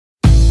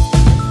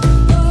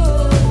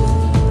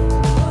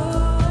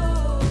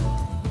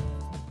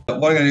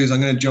what I'm going to do is I'm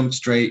going to jump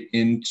straight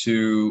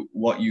into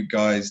what you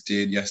guys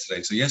did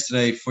yesterday. So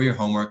yesterday, for your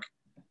homework,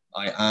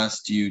 I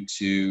asked you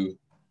to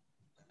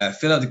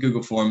fill out the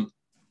Google form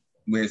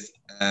with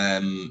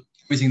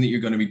everything that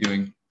you're going to be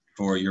doing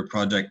for your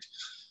project.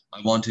 I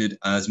wanted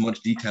as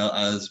much detail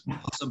as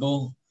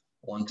possible.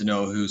 I want to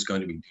know who's going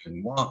to be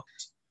doing what.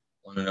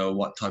 I want to know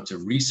what types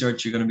of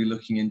research you're going to be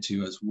looking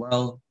into as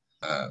well.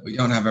 We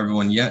don't have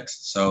everyone yet,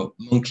 so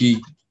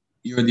Monkey,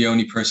 you're the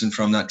only person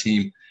from that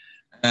team.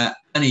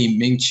 Annie,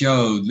 Ming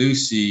Cho,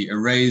 Lucy,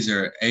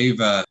 Eraser,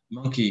 Ava,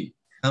 Monkey,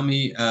 tell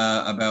me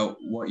about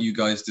what you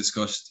guys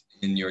discussed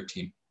in your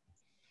team.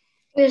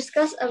 We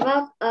discussed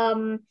about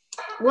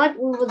what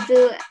we will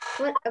do,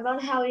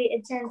 about how we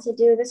intend to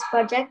do this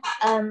project,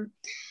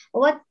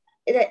 what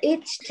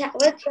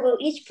will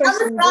each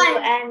person do,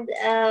 and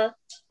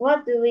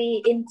what do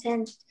we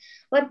intend,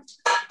 what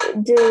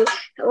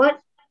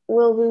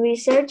will we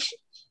research.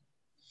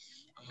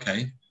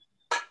 Okay,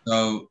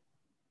 so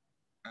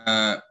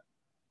I've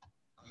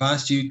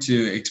asked you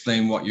to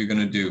explain what you're going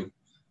to do.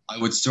 I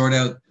would sort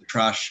out the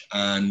trash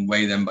and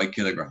weigh them by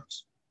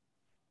kilograms.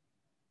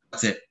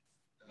 That's it.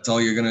 That's all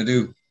you're going to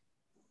do.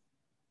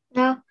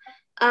 No,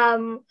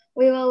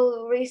 we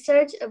will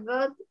research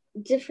about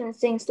different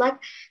things, like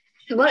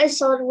what is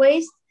solid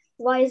waste,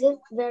 why is it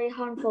very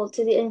harmful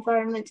to the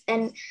environment,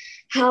 and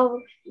how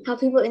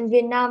people in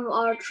Vietnam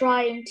are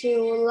trying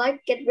to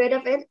get rid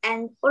of it,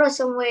 and what are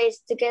some ways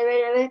to get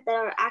rid of it that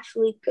are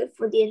actually good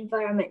for the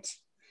environment.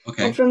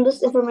 Okay. And from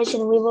this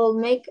information, we will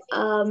make,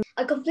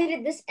 I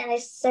completed this and I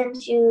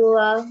sent you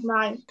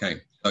mine. Okay,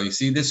 so you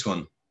see this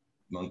one,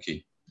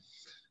 Monkey.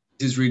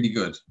 This is really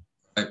good.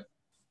 Right?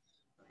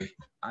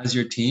 As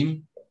your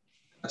team,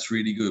 that's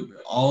really good.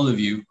 But all of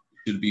you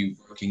should be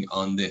working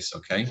on this,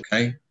 okay?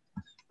 Okay.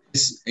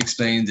 This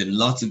explains in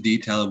lots of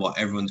detail what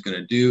everyone's going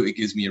to do. It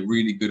gives me a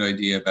really good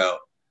idea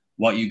about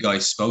what you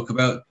guys spoke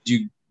about.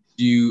 Did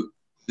you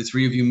the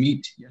three of you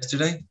meet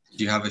yesterday?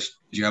 Did you have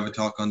a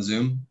talk on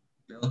Zoom,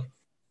 Bill?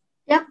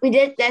 Yeah, we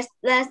did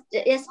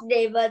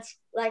yesterday, but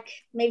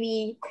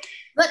maybe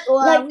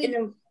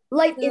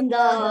late in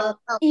the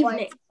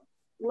evening.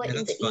 Yeah,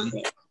 that's fine.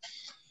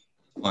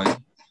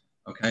 Fine.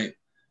 Okay.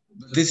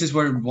 But this is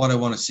what I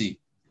want to see.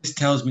 This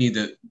tells me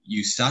that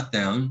you sat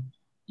down,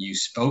 you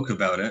spoke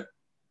about it,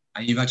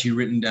 and you've actually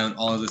written down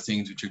all of the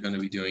things which you're going to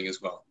be doing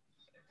as well.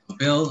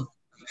 Bill,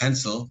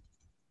 pencil,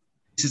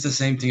 this is the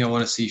same thing I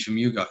want to see from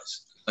you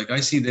guys. Like, I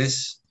see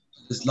this.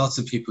 There's lots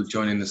of people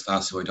joining this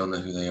class who I don't know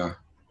who they are.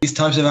 These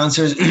types of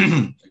answers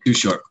are too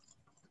short.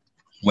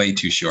 Way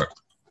too short.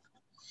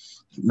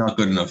 Not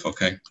good enough,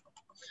 okay?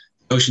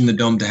 Ocean the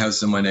Dome to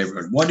house in my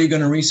neighborhood. What are you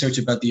going to research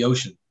about the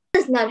ocean?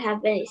 It does not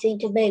have anything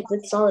to make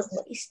with solid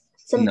waste.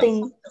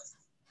 Something. No,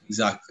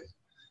 exactly.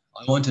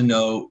 I want to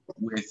know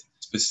with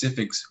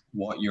specifics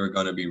what you're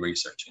going to be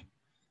researching.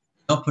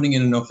 Not putting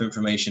in enough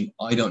information,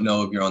 I don't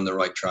know if you're on the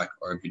right track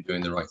or if you're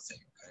doing the right thing,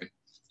 okay?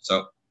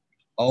 So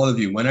all of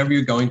you, whenever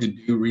you're going to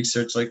do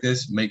research like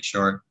this, make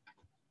sure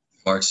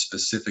you are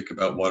specific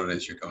about what it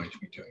is you're going to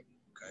be doing,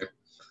 okay?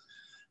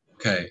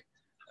 Okay.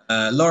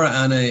 Laura,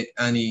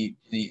 Annie,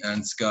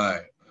 and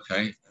Sky,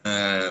 okay?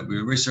 We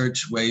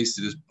research ways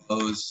to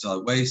dispose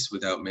solid waste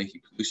without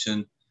making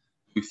pollution.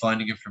 We're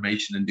finding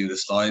information and do the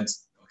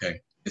slides.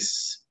 Okay,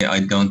 I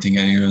don't think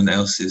anyone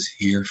else is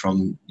here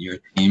from your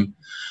team.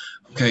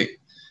 Okay,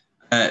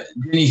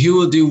 Jenny, who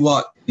will do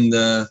what in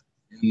the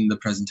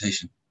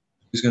presentation?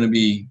 Who's going to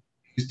be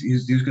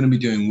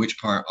doing which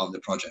part of the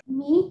project?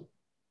 Me.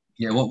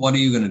 Yeah, what are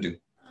you going to do?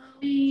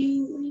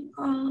 We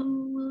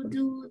will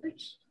do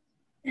this,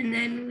 and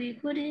then we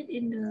put it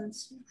in the.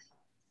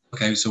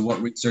 Okay, so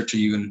what research are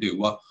you going to do?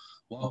 What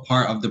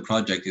part of the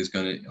project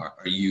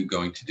are you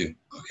going to do?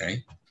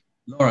 Okay,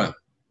 Laura,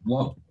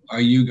 what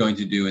are you going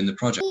to do in the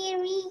project?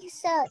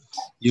 Research.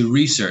 You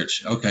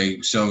research.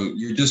 Okay, so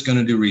you're just going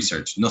to do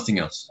research, nothing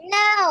else.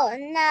 No.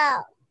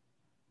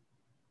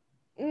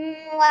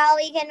 Well,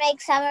 we can make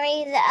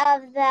summaries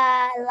of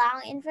the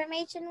long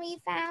information we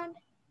found.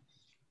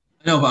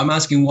 No, but I'm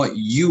asking what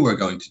you are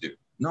going to do,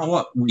 not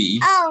what we.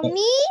 Oh,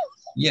 me?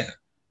 Yeah.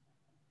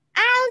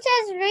 I'll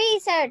just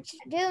research,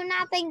 do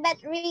nothing but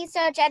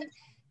research, and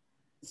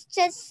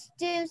just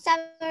do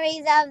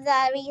summaries of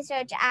the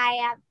research I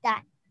have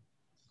done.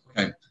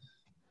 Okay,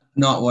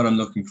 not what I'm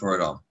looking for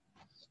at all.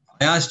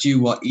 I asked you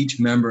what each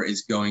member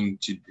is going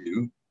to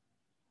do,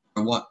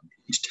 or what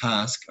each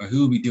task, or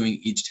who will be doing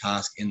each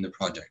task in the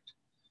project.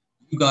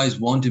 You guys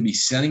want to be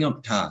setting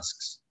up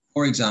tasks.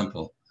 For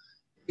example,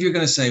 if you're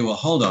going to say, well,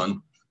 hold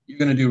on, you're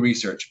going to do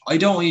research. I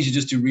don't want you to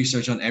just do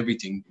research on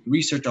everything.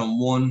 Research on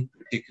one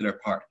particular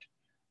part.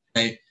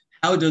 Okay,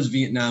 how does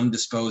Vietnam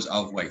dispose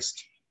of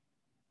waste?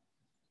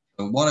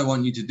 So what I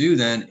want you to do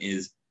then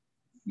is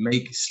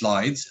make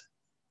slides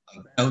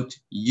about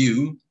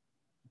your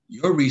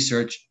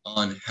research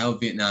on how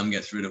Vietnam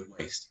gets rid of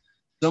waste.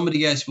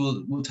 Somebody else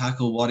will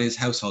tackle what is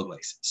household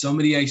waste.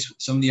 Somebody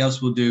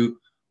else will do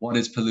what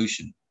is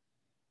pollution.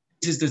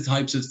 This is the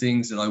types of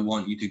things that I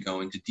want you to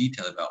go into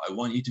detail about. I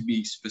want you to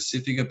be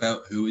specific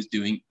about who is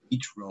doing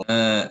each role.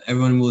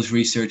 Everyone will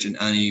research and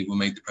Annie will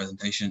make the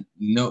presentation.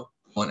 No,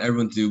 I want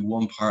everyone to do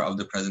one part of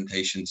the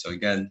presentation. So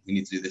again, we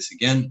need to do this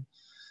again.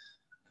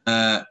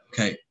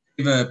 Okay,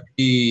 Eva,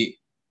 P,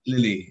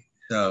 Lily.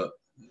 So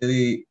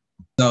Lily,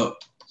 so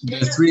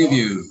the three of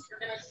you.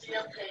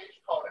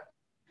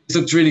 This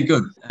looks really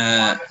good.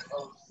 Okay,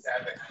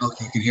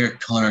 you can hear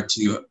Connor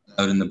too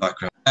out in the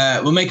background.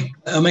 We'll make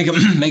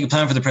a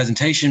plan for the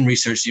presentation,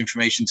 research the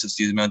information, such as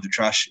the amount of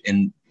trash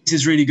in. This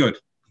is really good.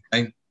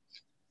 Okay,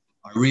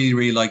 I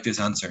really like this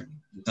answer.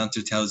 This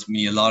answer tells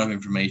me a lot of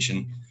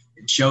information.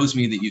 It shows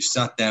me that you've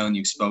sat down,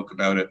 you've spoke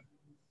about it.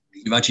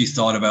 You've actually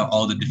thought about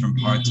all the different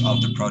parts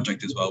of the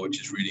project as well, which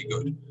is really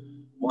good.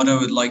 What I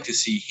would like to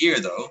see here,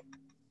 though,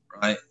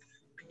 right?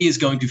 P is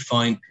going to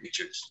find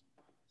pictures.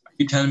 Are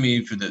you telling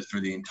me for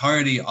the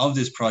entirety of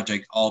this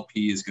project, all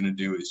P is going to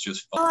do is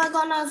just find? Oh, I'm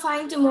gonna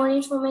find more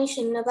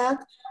information about,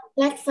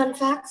 like, fun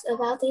facts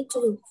about it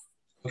too.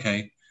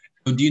 Okay.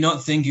 So do you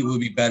not think it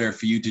would be better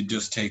for you to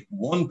just take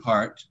one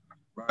part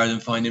rather than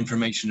find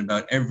information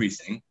about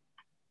everything,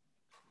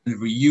 and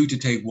for you to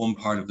take one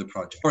part of the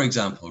project? For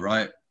example,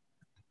 right?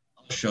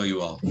 I'll show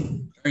you all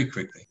very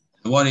quickly.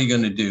 So what are you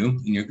going to do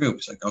in your group?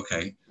 It's like,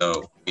 okay,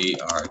 so we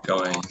are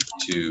going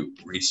to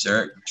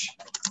research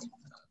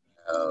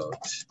about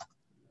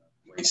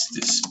waste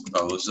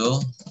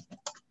disposal,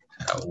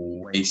 how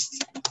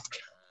waste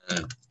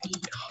can be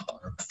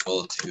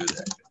harmful to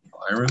the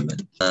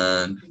environment,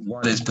 and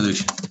what is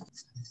pollution.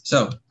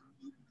 So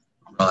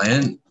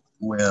Ryan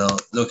will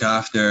look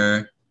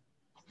after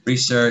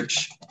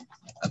research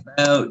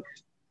about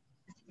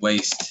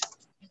waste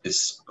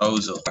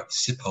disposal,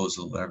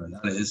 whatever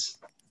that is.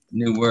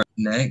 New word.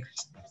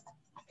 Next,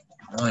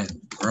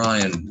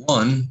 Brian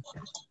 1,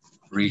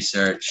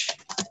 research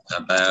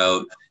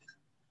about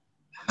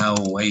how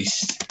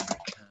waste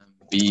can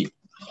be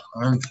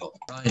harmful.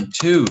 Brian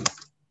 2,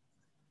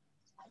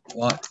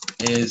 what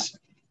is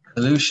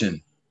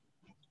pollution?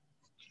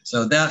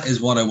 So that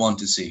is what I want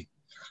to see.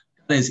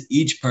 That is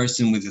each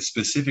person with a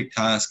specific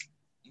task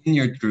in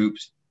your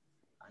groups,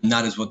 and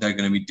that is what they're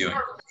going to be doing,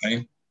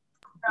 okay?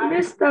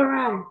 Mr.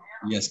 Ram.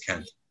 Yes,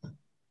 Ken.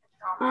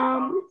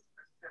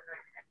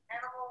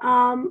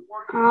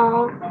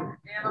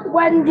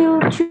 When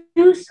you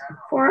choose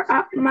for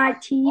my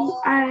team,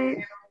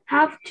 I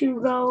have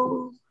to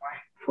go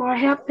for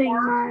helping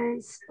my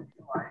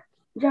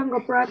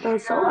younger brother,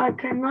 so I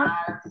cannot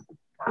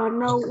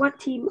know what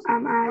team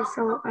am I,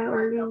 so I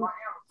only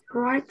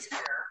write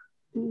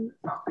me.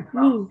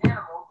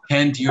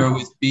 Kent, you're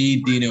with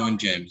B, Dino, and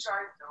James.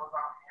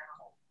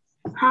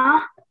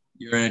 Huh?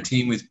 You're in a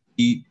team with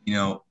B,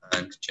 Dino,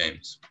 and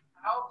James.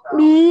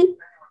 Me?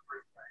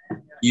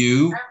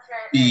 You,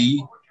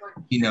 B,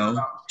 Dino,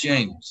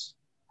 James.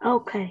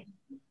 Okay.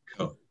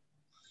 Cool.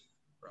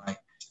 Right.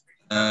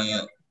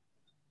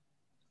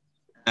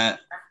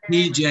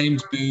 Me,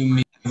 James, Boom,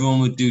 me, everyone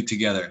would do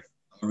together.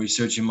 I'll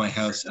research in my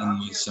house and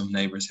with some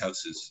neighbors'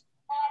 houses.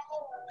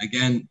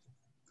 Again,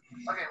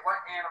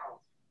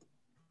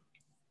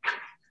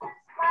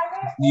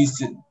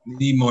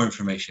 need more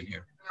information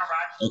here.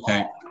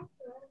 Okay.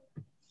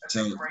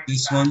 So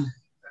this one,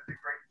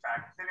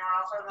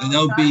 I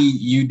know B,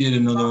 you did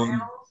another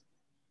one.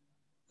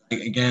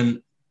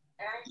 Again,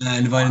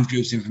 divide into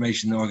groups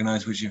information and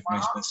organize which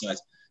information both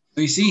sides.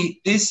 So you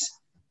see this,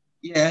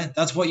 yeah,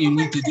 that's what you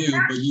need to do,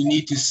 but you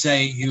need to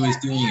say who is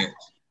doing it.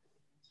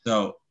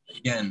 So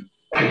again,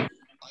 I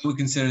would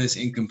consider this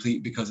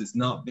incomplete because it's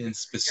not been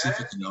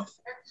specific enough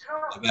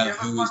about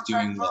who is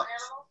doing what.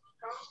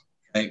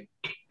 Okay,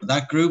 for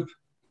that group,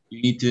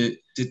 you need to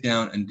sit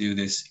down and do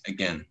this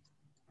again.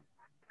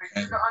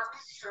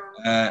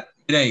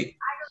 Okay.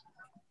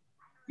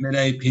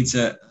 Midday,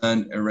 pizza,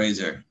 and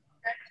eraser.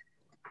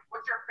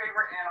 What's your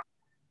favorite animal?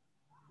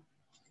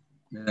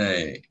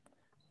 Midday,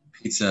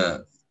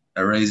 pizza,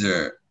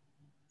 eraser.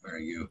 Where are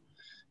you?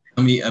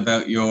 Tell me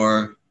about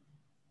your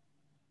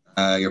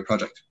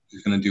project.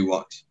 Who's going to do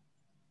what?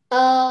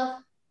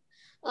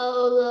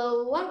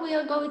 What we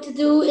are going to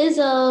do is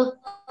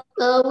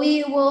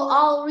we will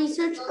all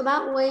research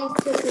about ways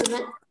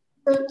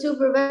to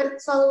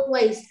prevent solid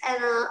waste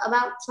and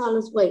about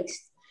solid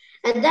waste,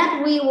 and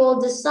then we will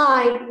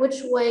decide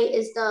which way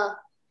is the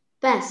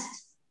best.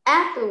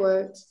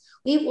 Afterwards,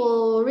 we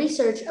will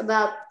research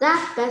about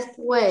that best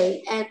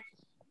way and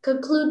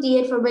conclude the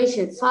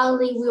information.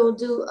 Finally, we will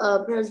do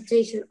a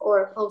presentation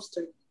or a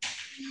poster.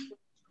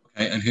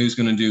 Okay, and who's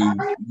going to do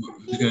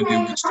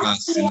which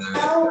tasks in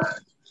the?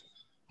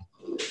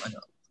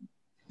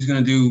 Who's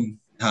going to do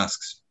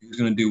tasks? Who's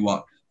going to do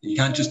what? You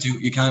can't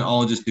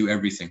all just do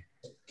everything.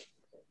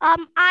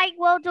 I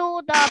will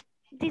do the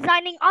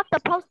designing of the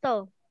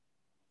poster.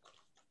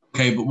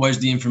 Okay, but where's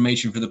the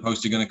information for the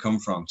poster going to come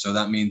from? So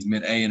that means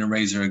Mid-A and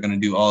Eraser are going to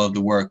do all of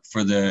the work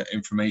for the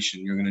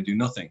information. You're going to do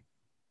nothing.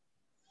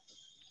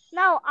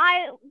 No,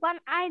 when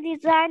I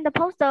design the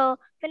poster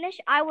finish,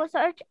 I will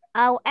search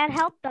and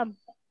help them.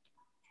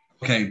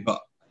 Okay,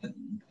 but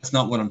that's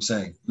not what I'm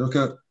saying. Look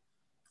at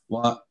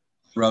what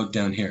wrote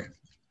down here.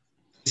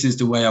 This is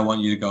the way I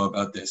want you to go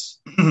about this.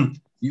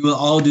 You will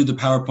all do the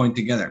PowerPoint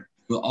together.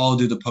 We'll all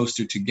do the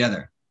poster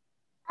together.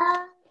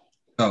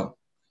 So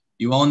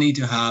you all need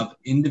to have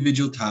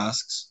individual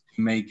tasks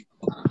to make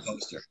a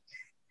poster.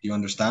 Do you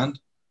understand?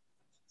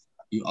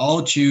 You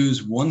all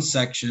choose one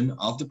section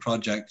of the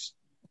project.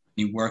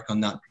 You work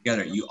on that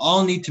together. You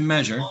all need to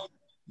measure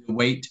the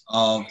weight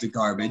of the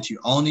garbage. You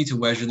all need to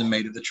measure the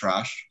weight of the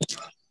trash.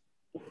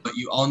 But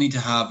you all need to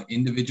have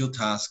individual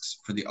tasks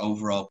for the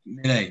overall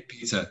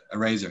pizza,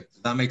 eraser.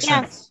 Does that make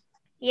sense?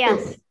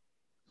 Yes.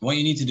 What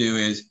you need to do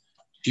is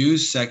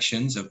choose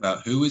sections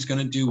about who is going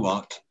to do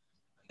what,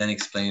 then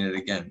explain it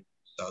again.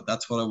 So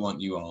that's what I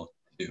want you all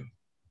to do.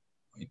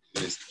 Let me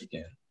do this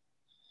again.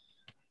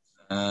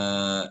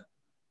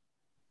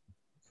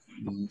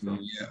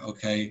 Yeah,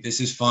 okay,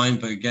 this is fine,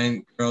 but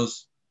again,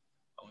 girls,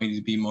 I need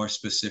to be more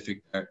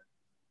specific there.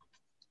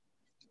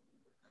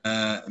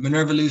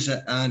 Minerva,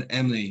 Lucia, and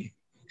Emily.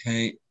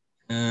 Okay,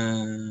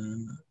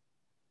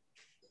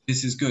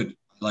 this is good.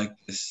 I like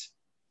this.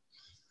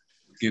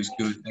 It gives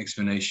good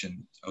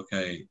explanation.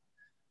 Okay,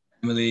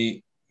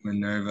 Emily,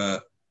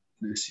 Minerva,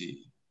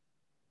 Lucy.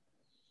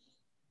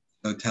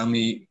 So tell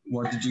me,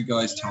 what did you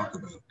guys talk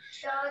about?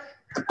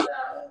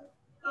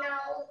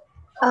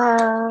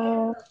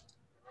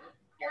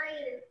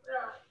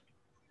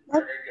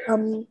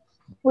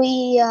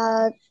 We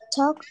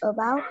talk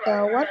about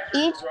what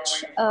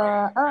each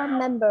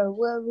member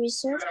will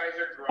research,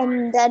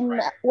 and then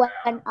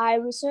when I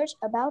research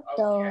about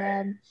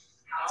the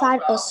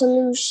find a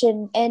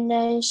solution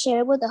and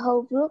share with the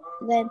whole group,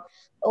 then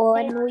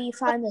when we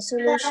find a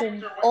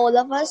solution, all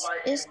of us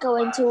is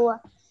going to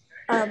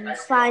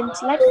find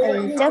like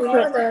a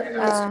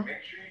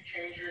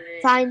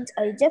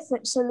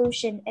different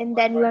solution, and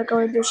then we're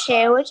going to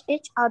share with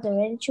each other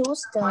and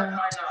choose the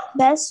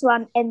best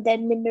one, and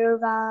then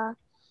Minerva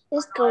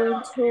is going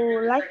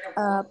to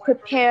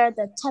prepare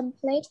the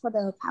template for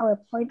the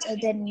PowerPoint, and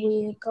then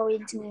we're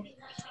going to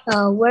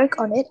work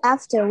on it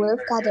after we've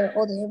gathered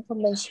all the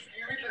information.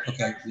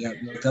 Okay, yeah,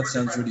 no, that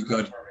sounds really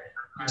good.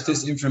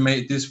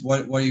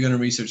 What are you going to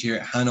research here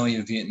at Hanoi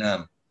in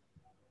Vietnam?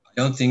 I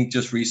don't think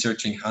just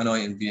researching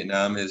Hanoi in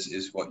Vietnam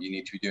is what you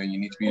need to be doing. You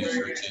need to be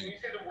researching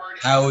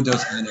how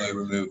does Hanoi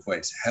remove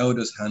waste? How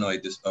does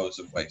Hanoi dispose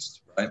of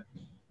waste, right?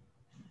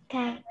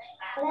 Okay.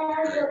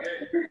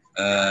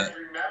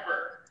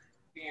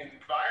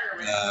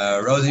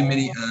 Rosie,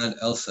 Minnie, and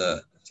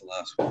Elsa. That's the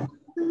last one.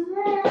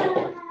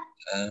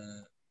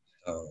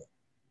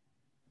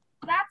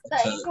 That's the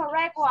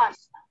incorrect one.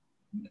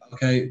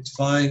 Okay, it's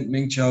fine.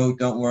 Ming Cho,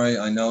 don't worry.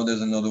 I know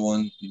there's another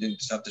one. You didn't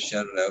just have to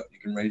shout it out. You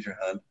can raise your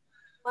hand.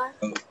 What?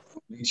 So,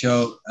 Ming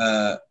Cho,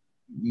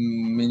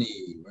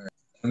 Minnie,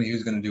 tell me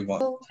who's going to do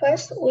what. So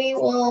first, we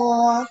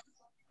will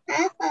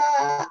have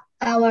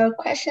our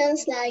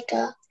questions like,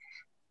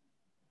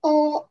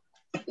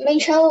 Ming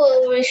Cho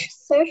will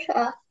research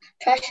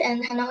trash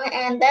in Hanoi,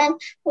 and then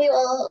we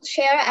will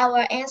share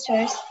our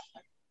answers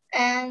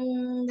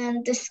and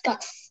then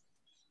discuss.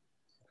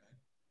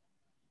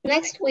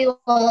 Next, we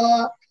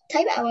will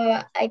type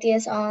our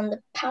ideas on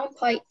the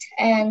PowerPoint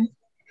and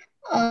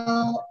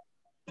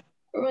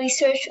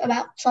research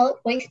about solid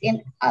waste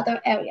in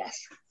other areas.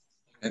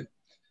 Okay.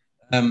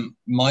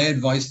 My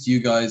advice to you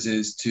guys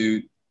is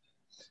to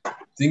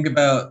think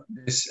about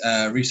this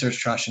research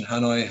trash in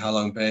Hanoi,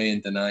 Halong Bay,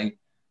 and Da Nang.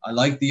 I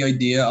like the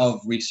idea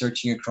of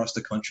researching across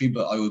the country,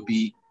 but I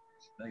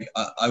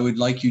would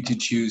like you to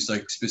choose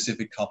like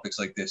specific topics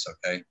like this,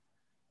 okay?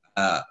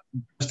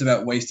 Just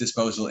about waste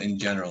disposal in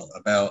general,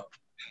 about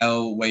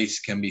how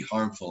waste can be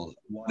harmful,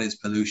 what is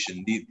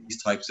pollution,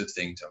 these types of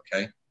things,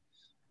 okay?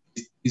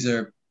 These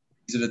are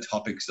the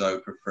topics that I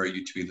would prefer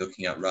you to be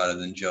looking at rather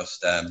than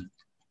just as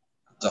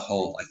a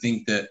whole. I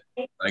think that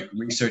like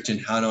research in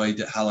Hanoi,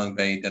 Halong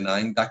Bay, Da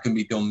Nang, that can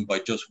be done by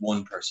just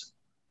one person.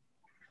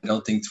 I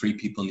don't think 3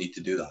 people need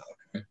to do that,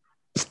 okay?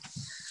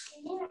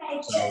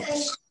 So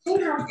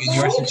in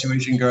your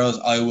situation, girls,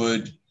 I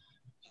would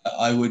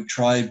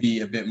try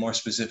be a bit more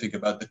specific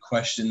about the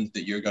questions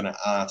that you're going to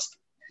ask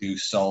to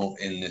solve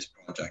in this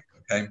project,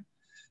 okay?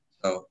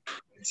 So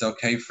it's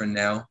okay for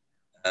now.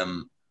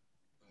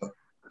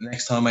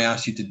 Next time I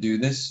ask you to do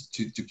this,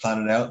 to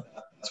plan it out,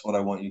 that's what I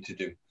want you to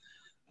do.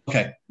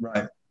 Okay,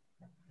 right.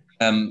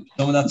 Some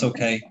of that's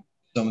okay.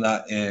 Some of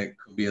that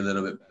could be a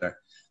little bit better.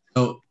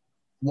 So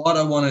what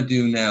I want to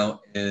do now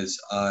is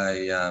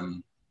I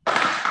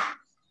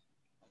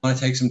want to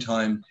take some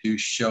time to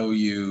show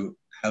you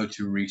how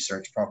to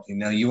research properly.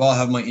 Now, you all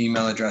have my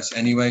email address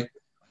anyway. I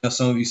know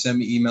some of you sent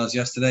me emails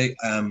yesterday.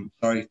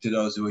 Sorry to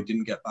those who I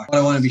didn't get back. What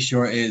I want to be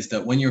sure is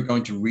that when you're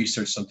going to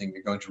research something,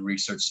 you're going to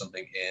research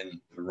something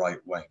in the right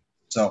way.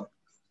 So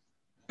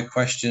my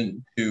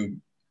question to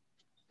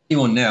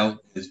anyone now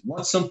is,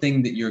 what's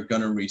something that you're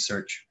going to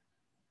research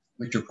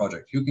with your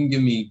project? Who can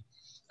give me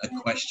a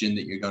question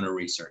that you're going to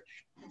research?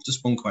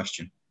 Just one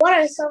question. What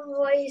are some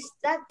ways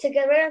to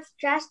get rid of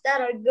trash that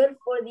are good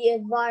for the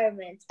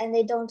environment and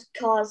they don't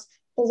cause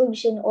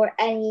pollution or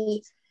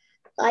any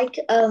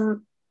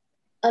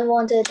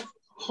unwanted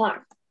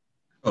harm?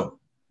 Oh,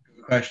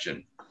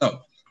 question. So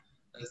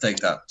let's take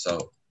that.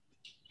 So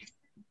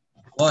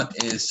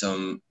what is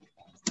some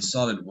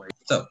solid waste?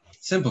 So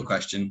simple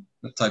question.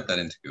 Let's type that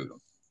into Google.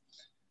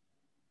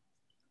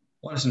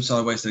 What are some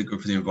solid wastes that are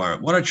good for the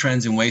environment? What are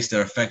trends in waste that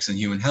are effects on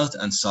human health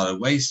and solid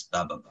waste?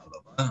 Blah, blah, blah,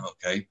 blah, blah.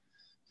 Okay.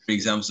 3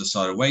 examples of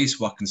solid waste.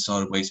 What can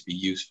solid waste be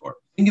used for?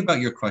 Think about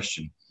your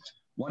question.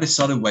 What is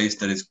solid waste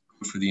that is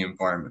good for the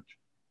environment?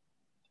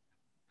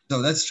 So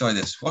let's try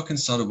this. What can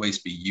solid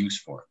waste be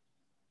used for?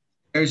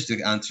 Here's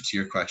the answer to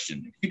your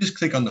question. If you just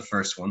click on the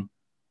first one,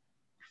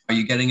 are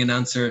you getting an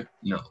answer?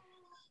 No.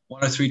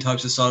 What are 3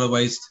 types of solid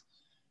waste?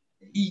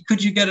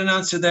 Could you get an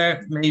answer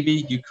there?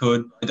 Maybe you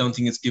could. I don't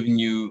think it's giving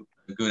you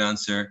a good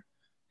answer.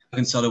 How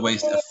can solid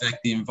waste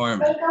affect the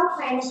environment?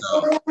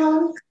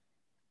 So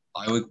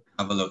I would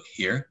have a look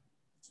here.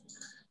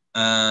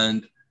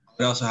 And I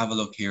would also have a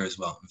look here as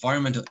well.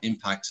 Environmental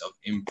impacts of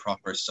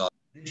improper solid.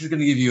 This is going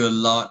to give you a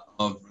lot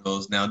of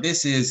rules. Now,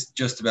 this is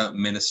just about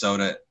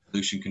Minnesota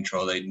Pollution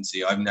Control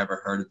Agency. I've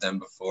never heard of them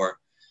before.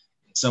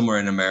 It's somewhere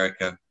in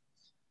America.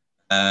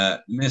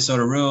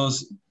 Minnesota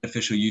rules,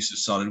 beneficial use of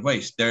solid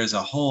waste. There's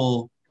a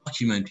whole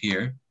document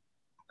here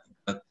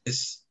about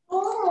this.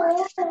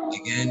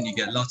 Again, you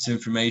get lots of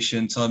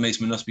information. Solid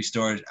waste must be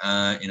stored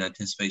in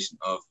anticipation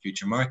of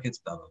future markets,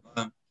 blah, blah,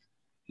 blah.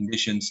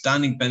 Conditions,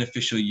 standing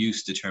beneficial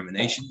use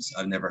determinations.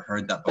 I've never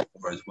heard that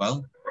before as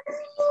well.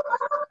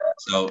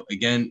 So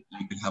again,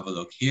 you can have a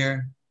look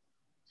here.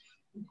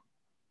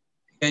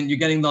 And you're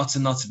getting lots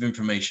and lots of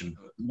information.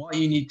 What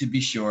you need to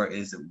be sure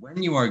is that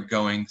when you are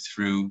going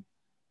through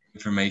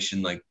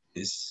information like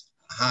this,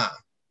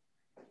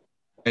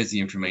 there's the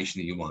information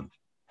that you want.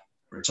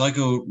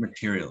 Recycle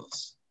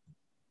materials.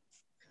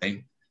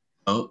 Okay,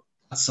 so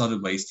that's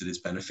solid waste that is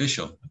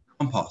beneficial.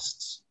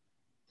 Composts,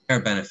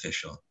 they're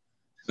beneficial.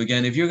 So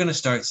again, if you're going to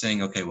start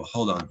saying, okay, well,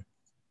 hold on.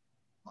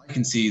 I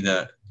can see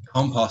that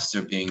composts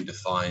are being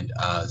defined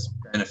as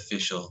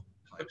beneficial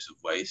types of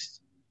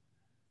waste.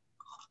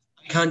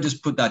 I can't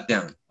just put that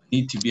down. I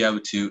need to be able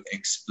to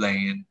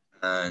explain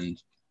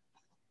and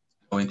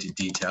go into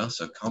detail.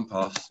 So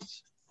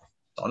composts,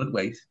 solid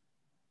waste,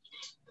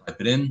 type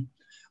it in.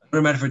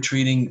 Another method for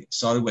treating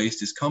solid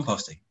waste is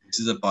composting. This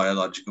is a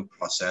biological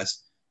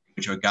process in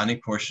which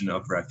organic portion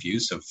of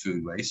refuse, so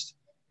food waste,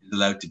 is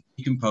allowed to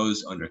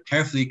decompose under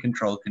carefully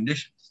controlled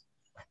conditions.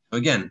 So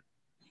again,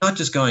 not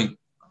just going,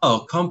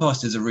 oh,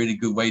 compost is a really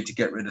good way to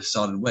get rid of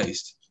solid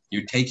waste.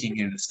 You're taking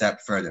it a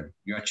step further.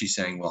 You're actually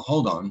saying, well,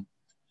 hold on.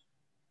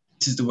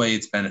 This is the way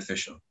it's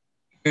beneficial.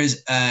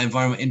 Here's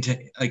environment,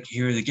 like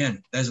here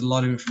again, there's a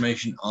lot of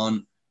information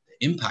on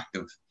the impact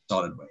of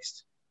solid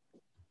waste.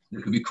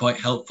 It could be quite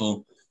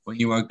helpful when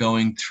you are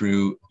going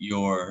through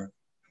your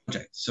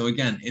project. So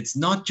again, it's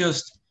not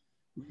just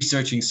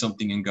researching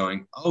something and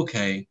going,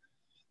 okay,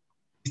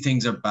 these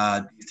things are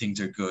bad, these things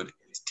are good.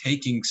 It's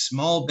taking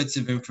small bits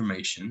of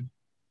information,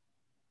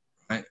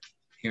 right?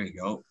 Here we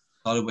go.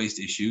 Solid waste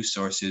issues,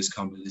 sources,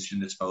 composition,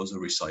 disposal,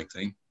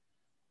 recycling.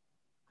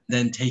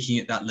 Then taking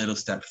it that little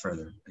step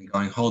further and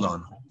going, hold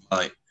on,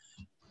 I've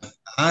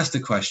asked the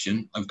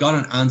question, I've got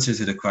an answer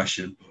to the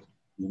question.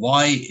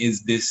 Why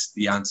is this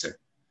the answer?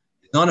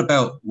 It's not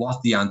about what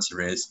the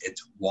answer is,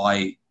 it's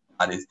why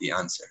that is the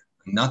answer.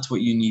 And that's what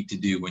you need to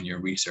do when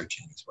you're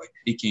researching, is by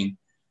taking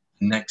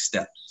the next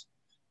steps.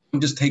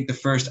 Don't just take the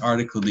first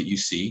article that you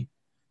see,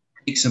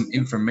 take some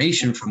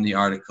information from the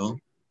article,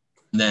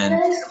 and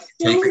then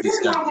take it a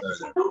step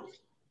further.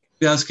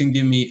 Who else can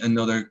give me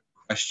another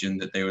question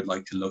that they would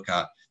like to look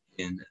at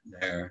in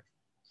their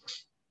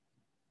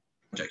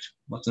project?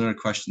 What's another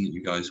question that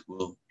you guys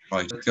will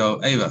try? Let's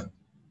go, Ava.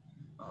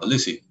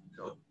 Lucy,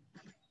 go.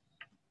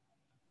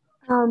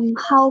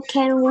 How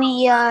can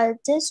we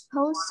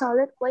dispose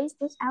solid waste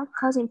without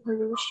causing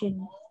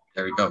pollution?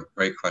 There we go.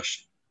 Great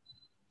question.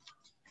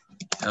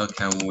 How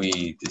can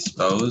we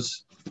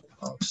dispose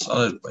of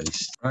solid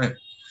waste? All right.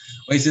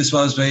 Waste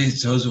dispose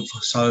of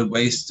solid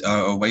waste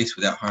or waste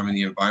without harming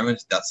the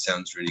environment. That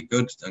sounds really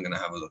good. I'm going to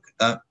have a look at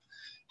that.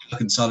 How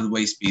can solid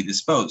waste be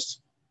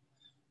disposed?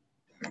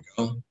 There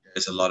we go.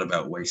 There's a lot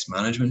about waste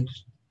management.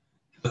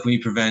 How can we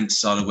prevent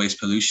solid waste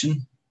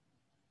pollution?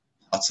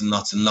 Lots and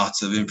lots and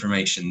lots of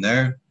information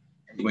there.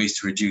 Ways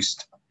to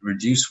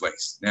reduce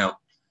waste. Now,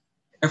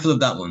 careful of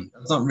that one.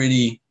 That's not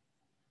really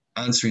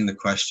answering the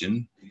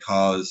question,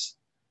 because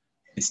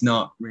it's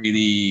not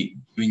really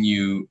giving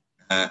you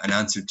an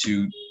answer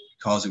to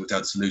cause it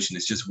without solution.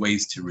 It's just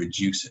ways to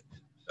reduce it.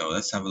 So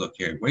let's have a look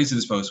here. Ways to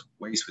dispose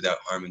waste without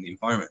harming the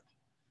environment.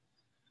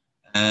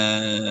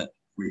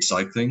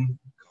 Recycling,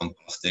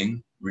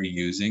 composting,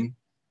 reusing,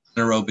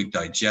 anaerobic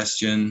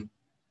digestion.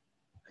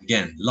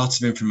 Again,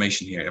 lots of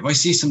information here. If I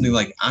see something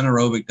like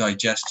anaerobic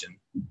digestion,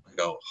 I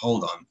go,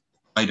 hold on,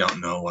 I don't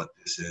know what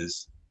this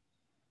is.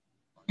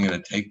 I'm going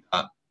to take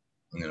that,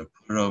 I'm going to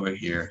put it over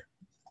here.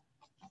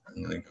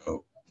 I'm going to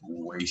go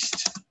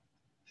waste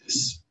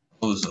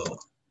disposal.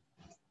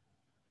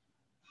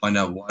 Find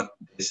out what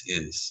this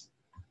is.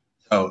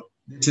 So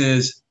this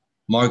is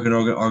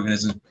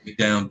microorganisms break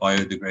down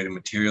biodegradable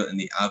material in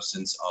the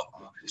absence of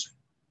oxygen.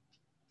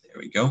 There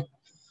we go.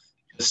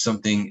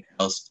 something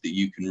else that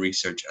you can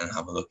research and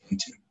have a look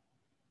into.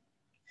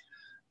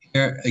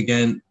 Here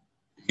again,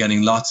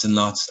 getting lots and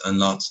lots and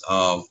lots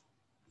of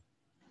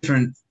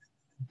different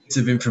bits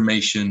of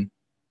information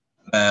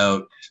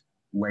about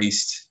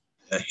waste,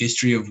 the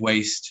history of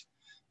waste,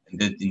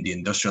 and in the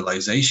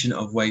industrialization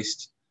of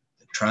waste,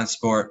 the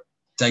transport,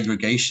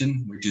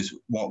 segregation, which is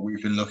what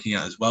we've been looking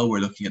at as well. We're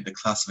looking at the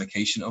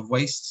classification of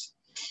wastes.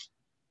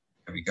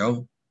 There we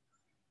go.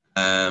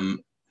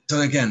 So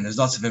again, there's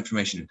lots of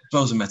information.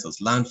 Disposal methods,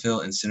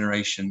 landfill,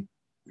 incineration,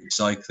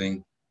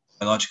 recycling,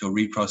 biological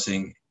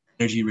reprocessing,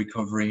 energy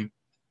recovery.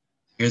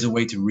 Here's a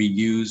way to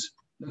reuse.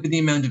 Look at the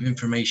amount of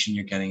information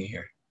you're getting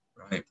here,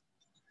 right?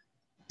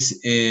 This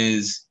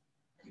is,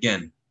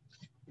 again,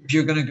 if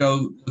you're going to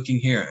go looking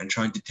here and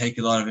trying to take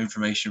a lot of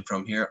information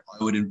from here,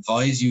 I would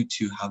advise you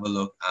to have a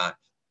look at,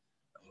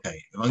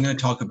 okay, if I'm going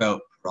to talk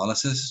about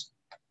pyrolysis,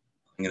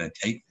 I'm going to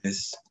take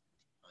this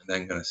and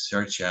then going to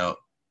search out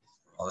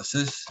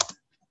pyrolysis,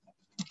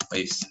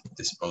 waste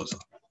disposal.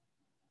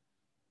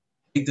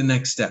 Take the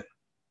next step.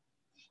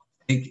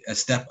 Take a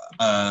step,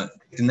 the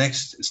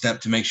next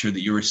step to make sure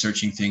that you're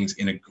researching things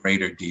in a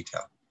greater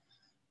detail.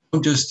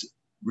 Don't just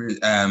take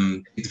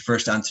the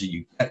first answer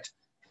you get,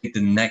 take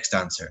the next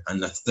answer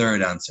and the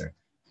third answer.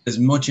 As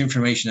much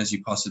information as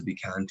you possibly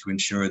can to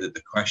ensure that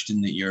the question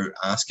that you're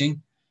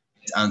asking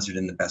is answered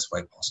in the best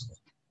way possible.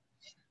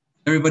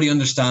 Everybody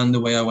understand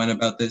the way I went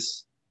about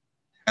this?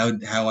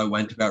 How I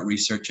went about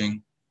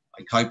researching?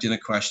 I typed in a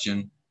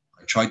question.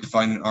 I tried to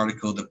find an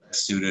article that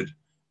best suited.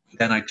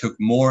 Then I took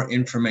more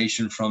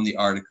information from the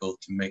article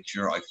to make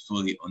sure I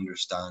fully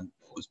understand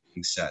what was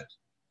being said.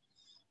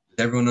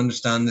 Does everyone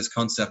understand this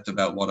concept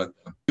about what I've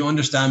done? If you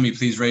understand me,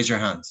 please raise your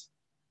hands.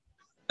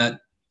 The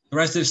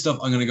rest of this stuff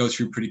I'm going to go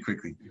through pretty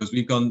quickly because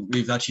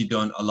we've actually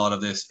done a lot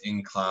of this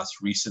in class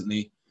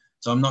recently.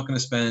 So I'm not going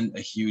to spend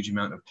a huge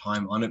amount of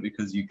time on it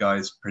because you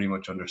guys pretty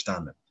much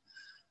understand it.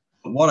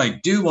 But what I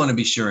do want to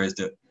be sure is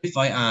that if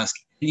I ask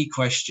any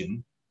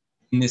question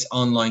in this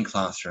online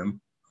classroom,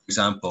 for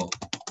example,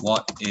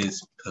 what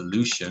is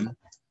pollution?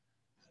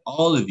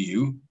 All of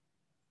you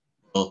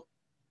will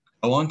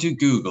go onto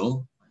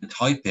Google and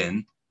type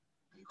in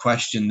the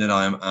question that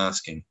I am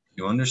asking.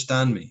 You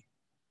understand me?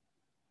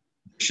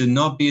 There should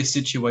not be a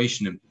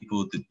situation of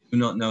people that do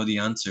not know the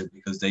answer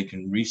because they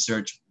can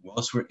research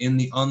whilst we're in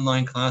the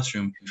online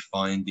classroom to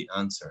find the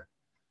answer.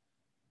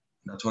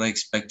 That's what I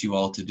expect you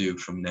all to do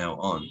from now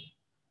on.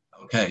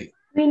 Okay.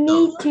 We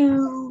need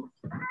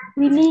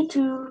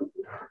to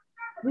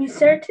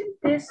research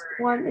this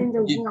one in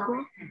the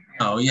Google.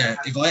 Oh yeah,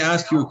 if I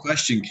ask you a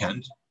question,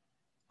 Kent,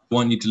 I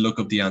want you to look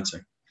up the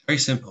answer. Very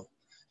simple.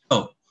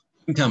 Oh,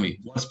 you can tell me,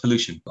 what's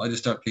pollution? I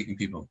just start picking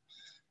people.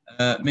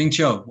 Ming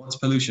Cho, what's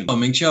pollution? Oh,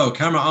 Ming Cho,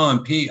 camera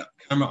on. P,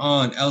 camera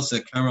on.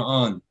 Elsa, camera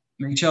on.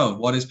 Ming Cho,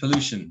 what is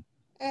pollution?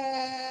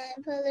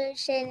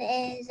 Pollution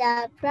is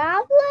a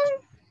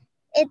problem.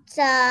 It's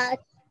a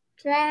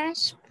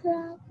trash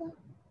problem.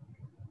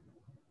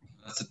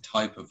 That's a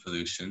type of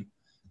pollution.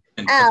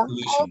 And oh,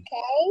 pollution?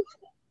 Okay.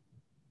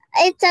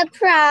 It's a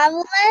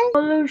problem.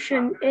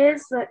 Pollution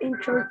is the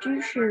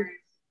introduction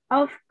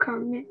of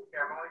contaminant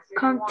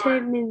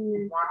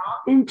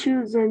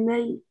into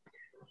the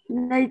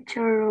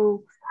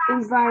natural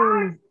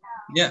environment.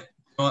 Yeah,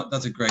 well,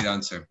 that's a great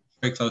answer.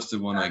 Very close to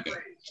one I get.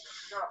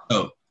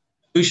 So,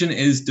 pollution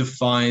is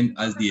defined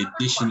as the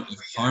addition of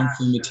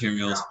harmful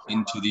materials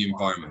into the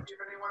environment.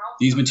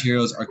 These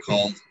materials are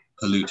called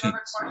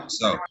pollutants.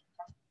 So,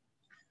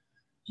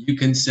 you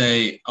can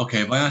say,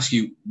 okay, if I ask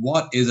you,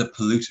 what is a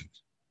pollutant?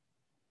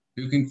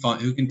 Who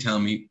can tell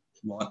me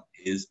what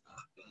is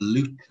a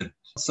pollutant?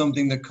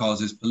 Something that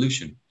causes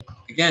pollution.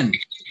 Again,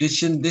 this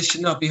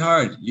should not be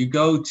hard. You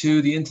go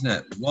to the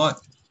internet. What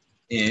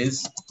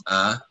is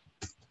a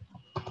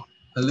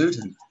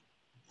pollutant?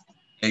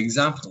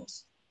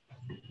 Examples.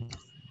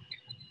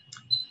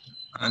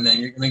 And then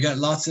you're going to get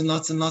lots and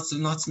lots and lots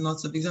and lots and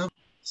lots of examples.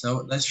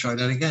 So let's try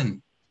that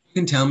again. You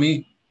can tell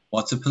me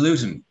what's a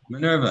pollutant.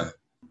 Minerva.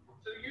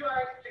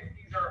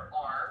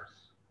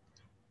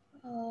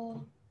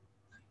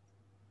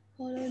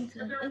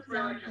 Pollutant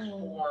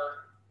example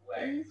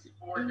is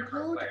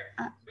include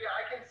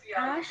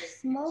ash,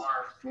 smoke,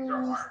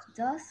 fumes,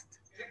 dust.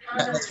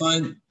 Yeah, that's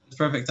fine. That's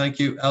perfect. Thank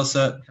you.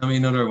 Elsa, tell me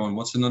another one.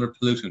 What's another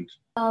pollutant?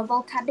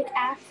 Volcanic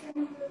ash.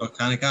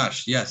 Volcanic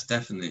ash. Yes,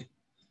 definitely.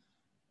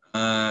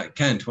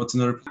 Kent, what's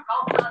another?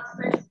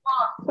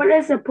 What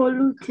is a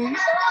pollutant?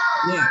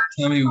 Yeah,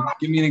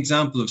 give me an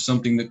example of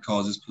something that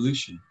causes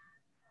pollution.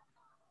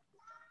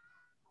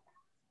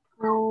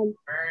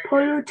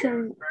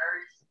 Pollutant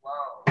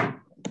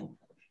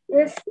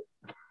is the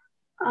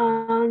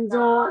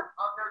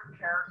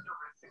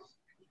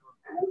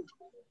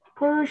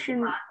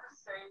pollution.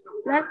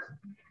 That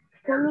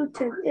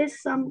pollutant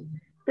is some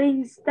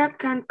things that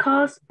can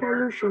cause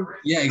pollution.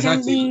 Yeah,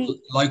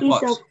 exactly. Like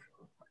what?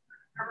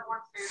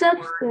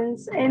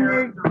 Substance,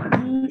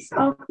 energies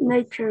of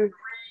nature,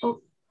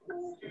 of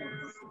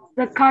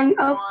the kind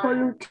of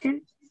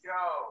pollutant.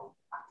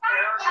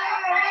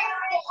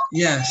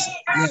 Yes,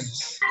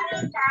 yes.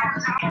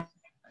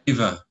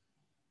 Eva,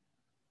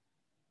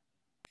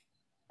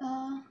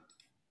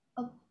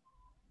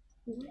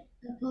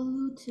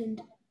 pollutant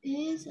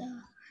is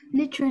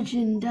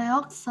nitrogen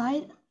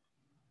dioxide.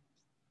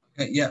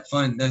 Okay, yeah,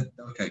 fine.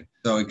 Okay,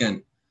 so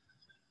again,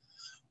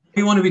 what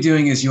you want to be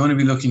doing is you want to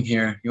be looking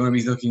here. You want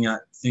to be looking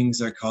at things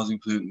that are causing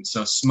pollutants.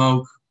 So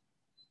smoke,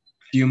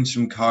 fumes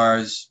from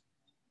cars.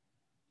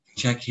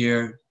 Check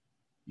here.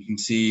 You can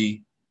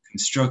see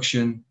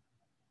construction,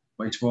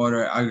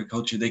 wastewater,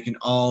 agriculture. They can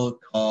all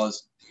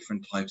cause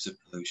different types of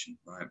pollution,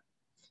 right?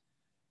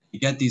 You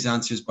get these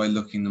answers by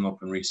looking them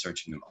up and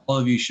researching them. All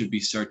of you should be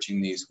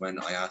searching these when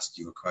I ask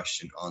you a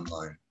question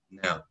online.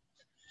 Now,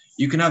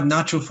 you can have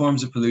natural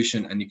forms of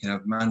pollution and you can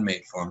have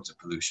man-made forms of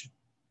pollution.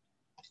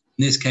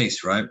 In this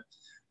case, right,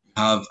 you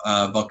have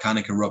a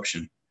volcanic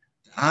eruption.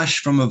 The ash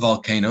from a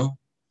volcano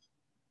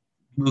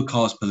will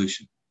cause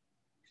pollution.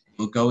 It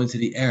will go into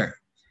the air.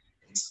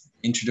 It's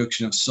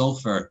introduction of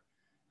sulfur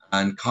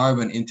and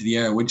carbon into the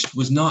air, which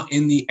was not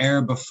in the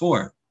air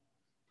before.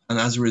 And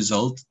as a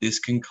result, this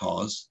can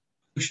cause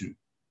pollution.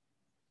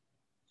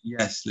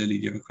 Yes, Lily,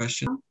 do you have a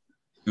question? Do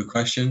you have a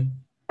question?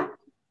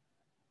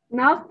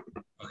 No.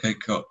 Okay,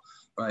 cool.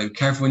 Right,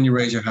 careful when you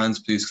raise your hands,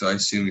 please, because I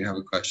assume you have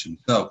a question.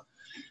 So,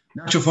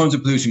 natural forms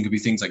of pollution could be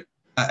things like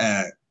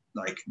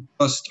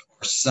dust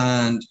or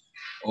sand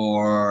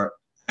or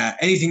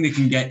anything that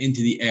can get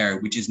into the air,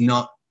 which is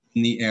not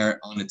in the air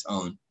on its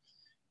own.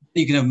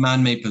 You can have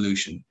man-made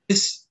pollution.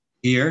 This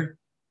here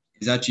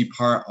is actually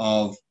part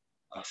of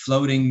a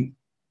floating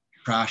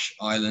trash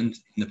island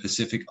in the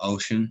Pacific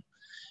Ocean.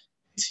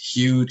 It's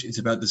huge. It's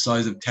about the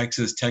size of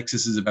Texas.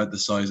 Texas is about the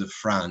size of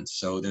France.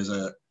 So there's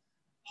a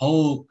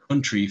whole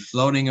country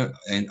floating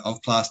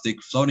of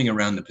plastic floating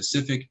around the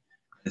Pacific.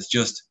 It's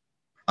just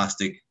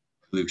plastic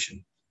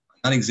pollution.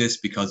 That exists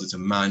because it's a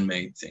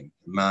man-made thing,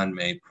 a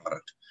man-made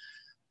product.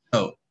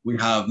 So we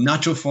have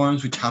natural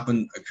forms which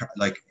happen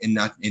like in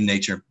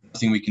nature.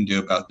 Nothing we can do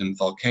about them.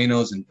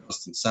 Volcanoes and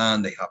dust and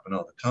sand, they happen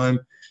all the time.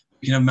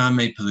 We can have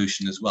man-made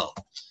pollution as well.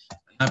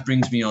 And that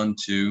brings me on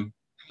to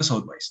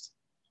household waste.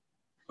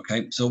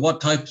 Okay, so what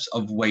types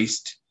of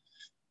waste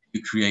do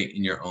you create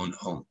in your own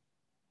home?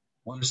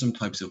 What are some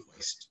types of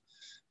waste?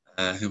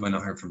 Who have I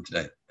not heard from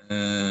today?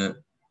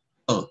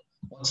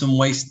 What's some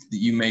waste that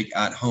you make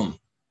at home?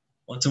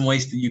 What's some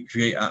waste that you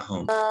create at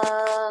home?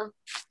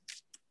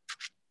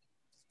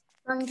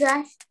 Some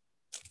trash.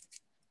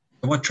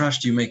 What trash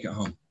do you make at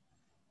home?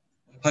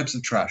 What types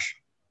of trash?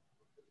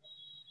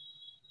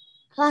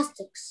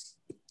 Plastics.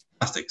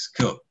 Plastics,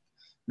 cool.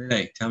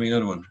 Lily, tell me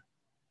another one.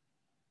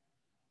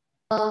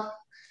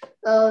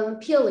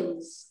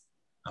 Peelings.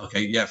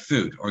 Okay, yeah,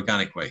 food,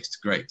 organic waste,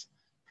 great.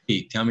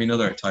 Pete, tell me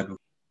another type of.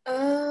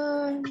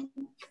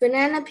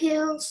 Banana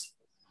peels.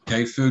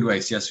 Okay, food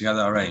waste, yes, we have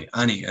that already.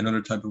 Annie,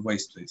 another type of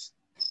waste, please.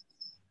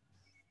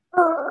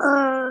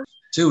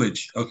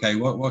 Sewage, okay,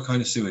 what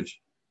kind of sewage?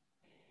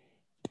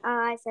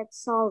 I said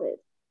solid.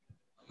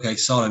 Okay,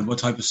 solid, what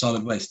type of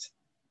solid waste?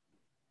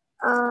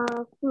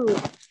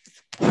 Food.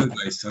 Food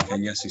waste, okay,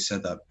 yes, you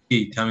said that.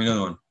 Pete, tell me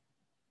another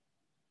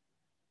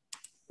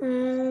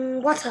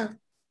one. Water.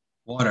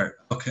 Water,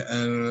 okay,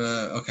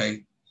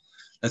 okay.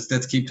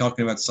 Let's keep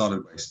talking about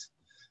solid waste.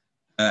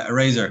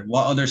 Eraser,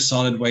 what other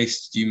solid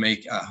waste do you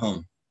make at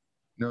home?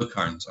 Milk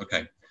cartons,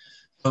 okay.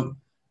 So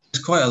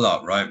there's quite a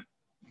lot, right?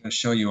 I'm going to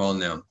show you all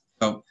now.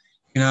 So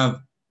you can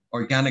have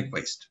organic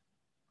waste.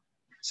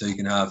 So you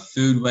can have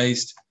food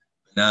waste,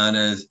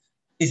 bananas,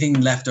 anything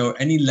leftover,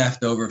 any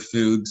leftover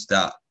foods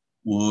that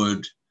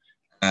would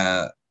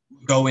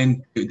go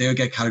in, they'll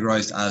get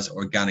categorized as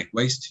organic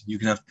waste. You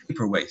can have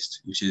paper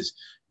waste, which is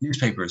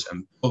newspapers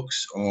and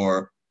books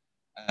or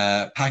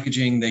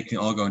packaging. They can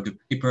all go into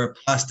paper.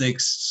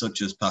 Plastics,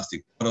 such as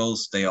plastic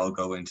bottles, they all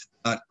go into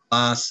that.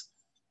 Glass,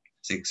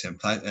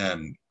 quite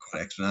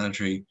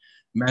explanatory.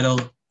 Metal,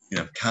 you can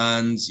have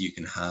cans, you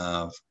can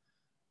have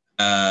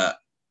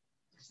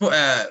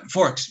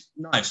forks,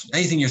 knives,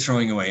 anything you're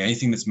throwing away,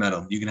 anything that's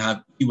metal. You can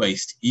have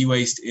e-waste.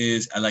 E-waste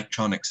is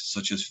electronics,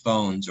 such as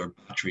phones or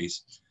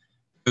batteries.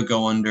 It could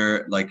go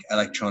under like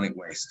electronic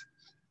waste.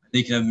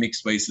 You can have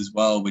mixed waste as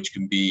well, which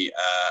can be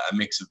a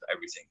mix of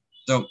everything.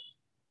 So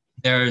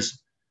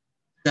there's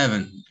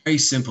 7 very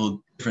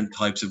simple different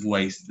types of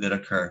waste that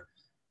occur.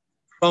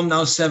 From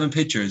those 7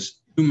 pictures,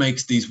 who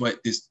makes these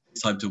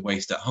types of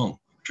waste at home?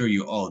 I'm sure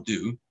you all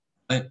do,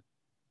 right?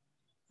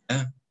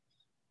 Yeah,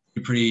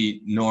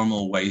 pretty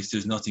normal waste.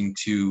 There's nothing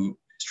too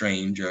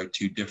strange or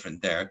too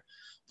different there.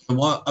 So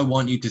what I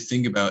want you to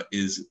think about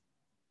is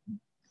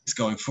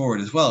going forward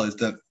as well, is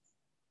that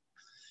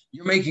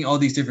you're making all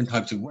these different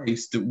types of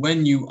waste, that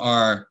when you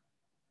are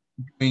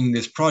doing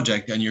this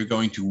project and you're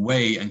going to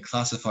weigh and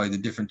classify the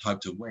different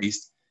types of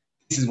waste,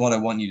 this is what I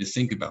want you to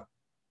think about,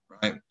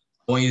 right?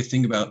 I want you to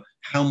think about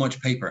how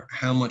much paper,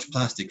 how much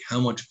plastic, how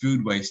much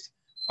food waste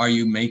are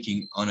you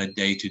making on a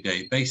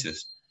day-to-day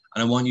basis?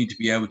 And I want you to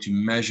be able to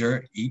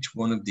measure each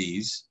one of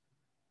these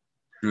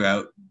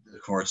throughout the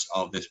course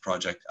of this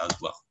project as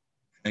well,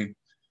 okay?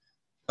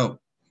 So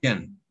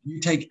again, you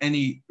take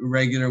any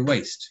regular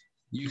waste.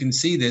 You can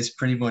see this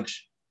pretty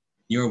much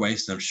in your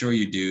waste, I'm sure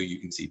you do. You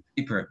can see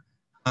paper,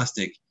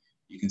 plastic,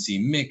 you can see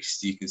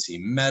mixed, you can see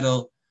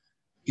metal,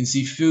 You can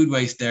see food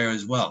waste there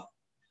as well.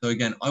 So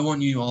again, I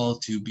want you all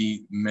to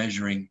be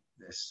measuring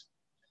this.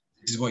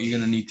 This is what you're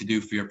going to need to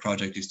do for your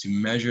project, is to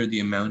measure the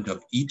amount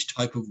of each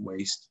type of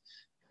waste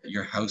that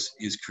your house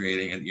is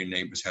creating and your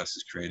neighbor's house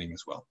is creating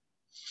as well.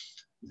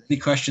 Any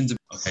questions?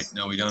 Okay,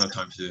 no, we don't have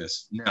time to do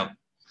this. Now,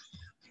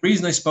 the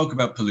reason I spoke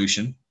about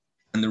pollution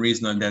and the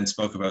reason I then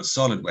spoke about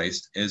solid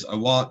waste is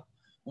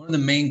one of the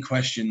main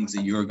questions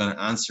that you're going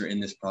to answer in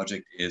this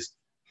project is,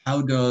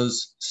 how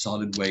does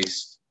solid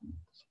waste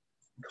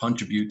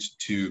contribute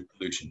to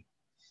pollution?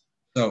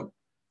 So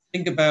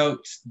think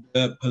about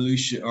the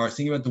pollution, or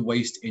think about the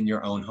waste in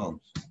your own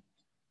homes.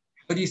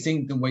 How do you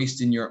think the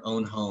waste in your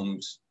own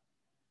homes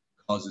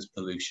causes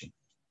pollution?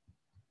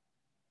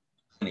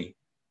 Honey,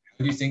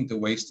 how do you think the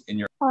waste in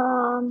your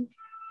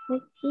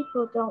like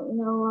people don't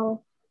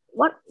know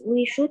what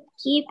we should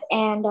keep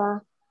and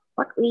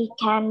what we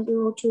can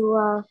do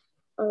to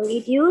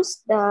reduce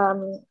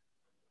the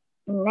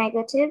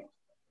negative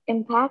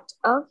impact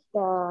of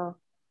the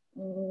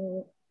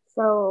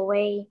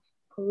throwaway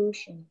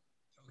pollution?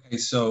 Okay,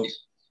 so,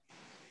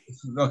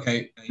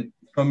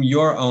 from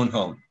your own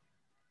home,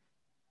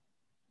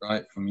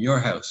 right, from your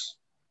house,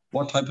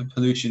 what type of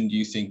pollution do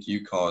you think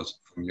you cause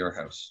from your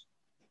house?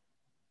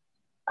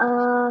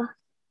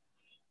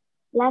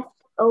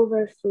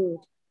 Leftover food.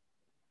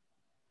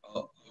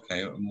 Oh,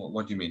 okay,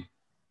 what do you mean?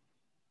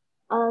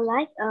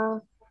 Like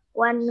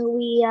when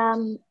we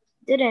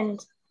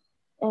didn't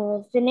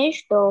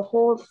finish the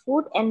whole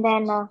food, and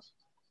then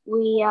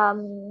we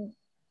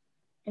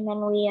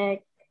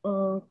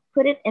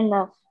put it in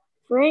the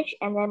fridge,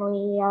 and then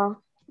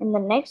and the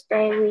next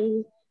day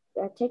we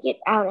take it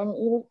out and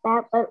eat it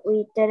back, but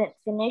we didn't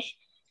finish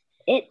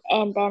it,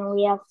 and then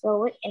we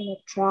throw it in the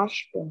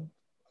trash bin.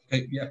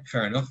 Okay, yeah,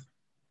 fair enough.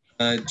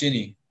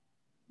 Ginny,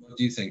 what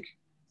do you think?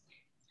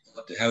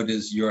 How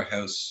does your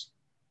house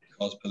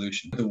cause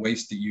pollution? The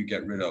waste that you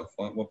get rid of,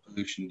 what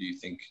pollution do you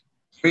think?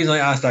 The reason I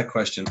asked that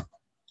question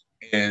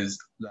is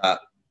that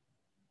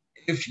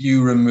if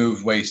you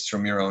remove waste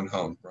from your own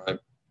home, right,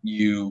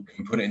 you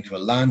can put it into a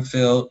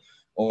landfill,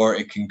 or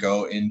it can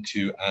go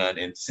into an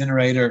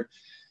incinerator.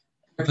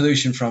 Air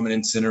pollution from an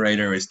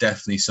incinerator is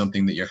definitely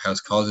something that your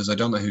house causes. I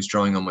don't know who's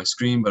drawing on my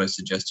screen, but I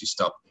suggest you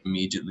stop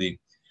immediately.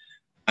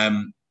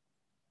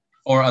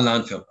 Or a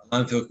landfill. A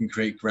landfill can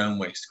create ground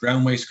waste.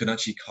 Ground waste could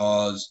actually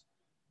cause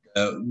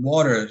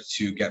water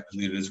to get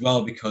polluted as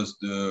well, because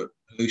the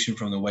pollution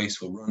from the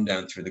waste will run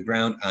down through the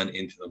ground and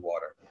into the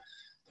water.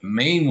 The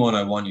main one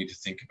I want you to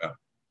think about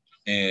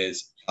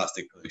is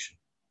plastic pollution.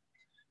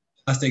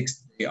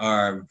 Plastics, they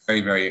are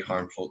very, very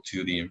harmful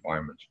to the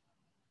environment.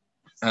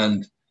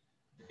 And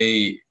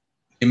the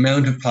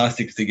amount of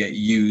plastics that get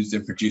used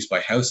and produced by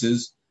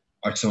houses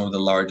are some of the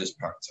largest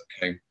parts,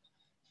 okay?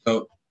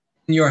 So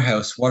in your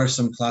house, what are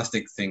some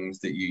plastic things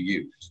that you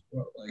use?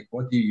 Like,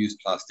 what do you use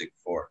plastic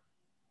for?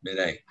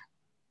 Mid-A.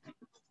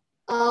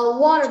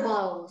 Water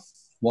bottles.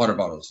 Water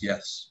bottles,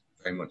 yes,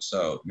 very much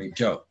so.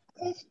 Joe.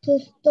 To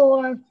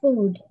store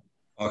food.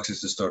 Boxes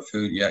to store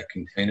food, yeah.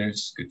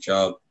 Containers, good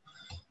job.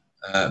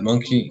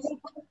 Monkey.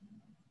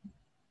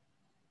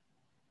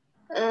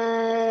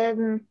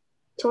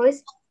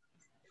 Toys.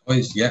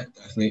 Toys, yeah,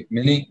 definitely.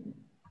 Minnie.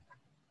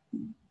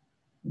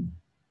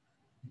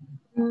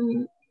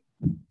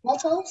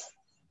 Bottles.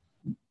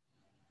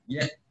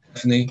 Yeah,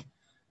 definitely.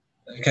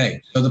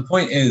 Okay, so the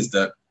point is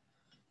that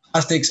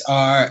plastics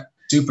are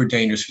super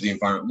dangerous for the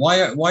environment.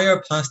 Why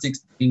are plastics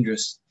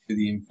dangerous to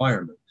the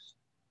environment?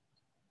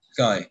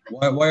 Sky,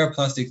 why are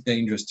plastics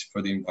dangerous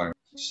for the environment?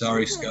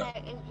 Sorry,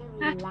 Sky.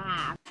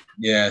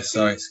 Yeah,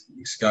 sorry,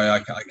 Sky,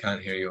 I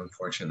can't hear you,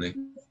 unfortunately.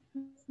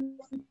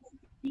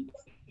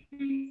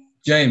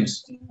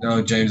 James.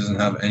 No, James doesn't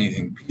have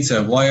anything.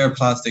 Pizza, why are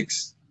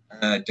plastics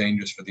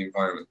dangerous for the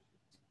environment?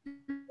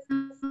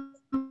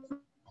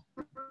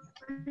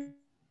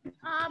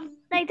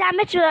 They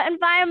damage the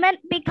environment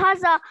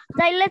because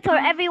they litter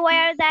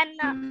everywhere.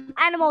 Then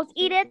animals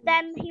eat it.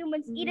 Then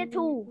humans eat it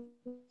too.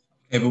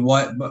 Okay,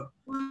 but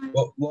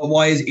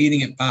why is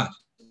eating it bad?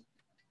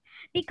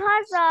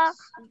 Because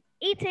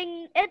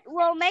eating it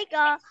will make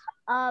feel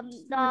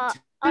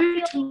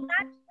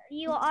that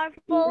you are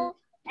full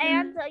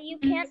and you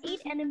can't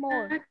eat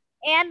anymore,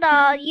 and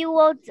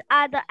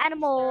the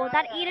animal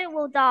that eat it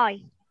will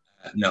die.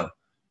 No.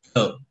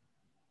 Bill,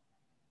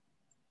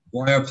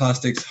 why are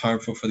plastics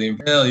harmful for the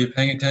environment? Bill, you're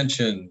paying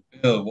attention.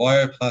 Bill,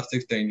 why are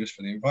plastics dangerous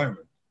for the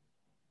environment?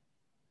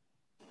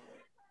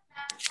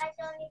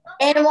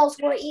 Animals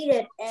will eat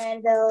it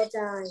and they'll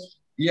die.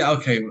 Yeah,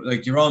 okay,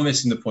 like you're all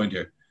missing the point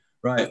here.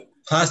 Right,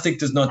 plastic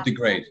does not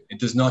degrade. It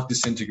does not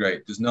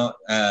disintegrate, does not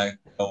go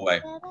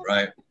away,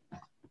 right?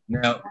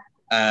 Now,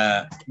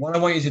 what I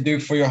want you to do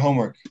for your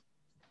homework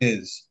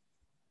is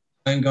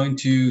I'm going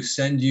to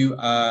send you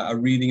a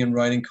reading and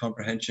writing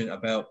comprehension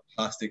about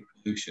plastic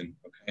pollution,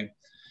 okay?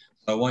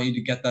 So I want you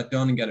to get that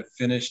done and get it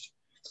finished.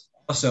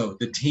 Also,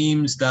 the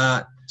teams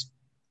that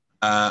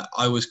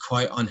I was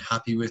quite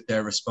unhappy with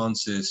their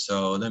responses,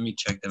 so let me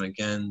check them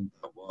again.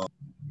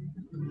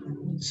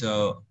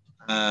 So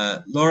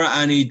Laura,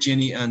 Annie,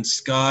 Ginny, and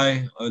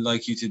Sky, I would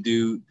like you to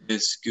do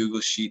this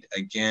Google Sheet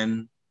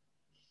again.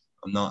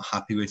 I'm not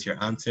happy with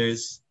your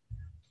answers.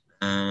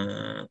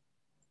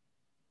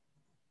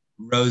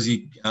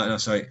 Rosie, no,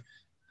 sorry.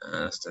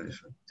 Study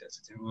for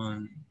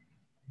one.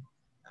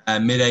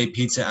 Mid-A,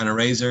 pizza, and a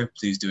razor.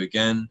 Please do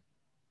again.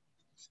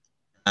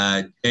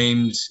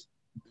 James,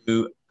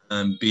 Boo,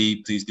 and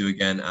B, please do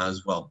again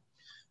as well.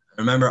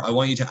 Remember, I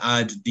want you to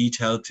add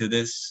detail to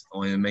this. I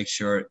want you to make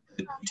sure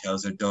the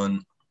details are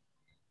done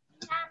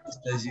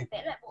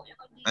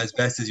as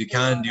best as you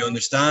can. Do you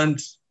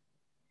understand?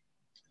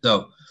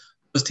 So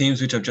those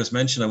teams which I've just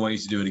mentioned, I want you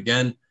to do it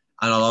again.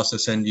 And I'll also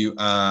send you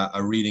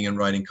a reading and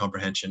writing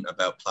comprehension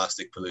about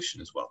plastic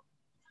pollution as well.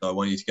 So I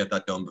want you to get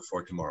that done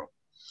before tomorrow.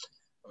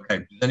 Okay,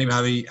 does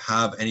anybody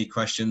have any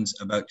questions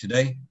about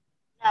today?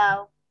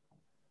 No.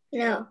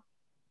 No.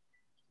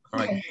 All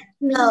right.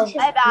 No.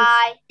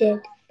 Bye-bye.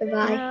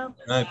 Bye-bye. All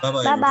right,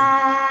 bye-bye. Bye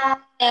bye.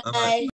 Bye-bye.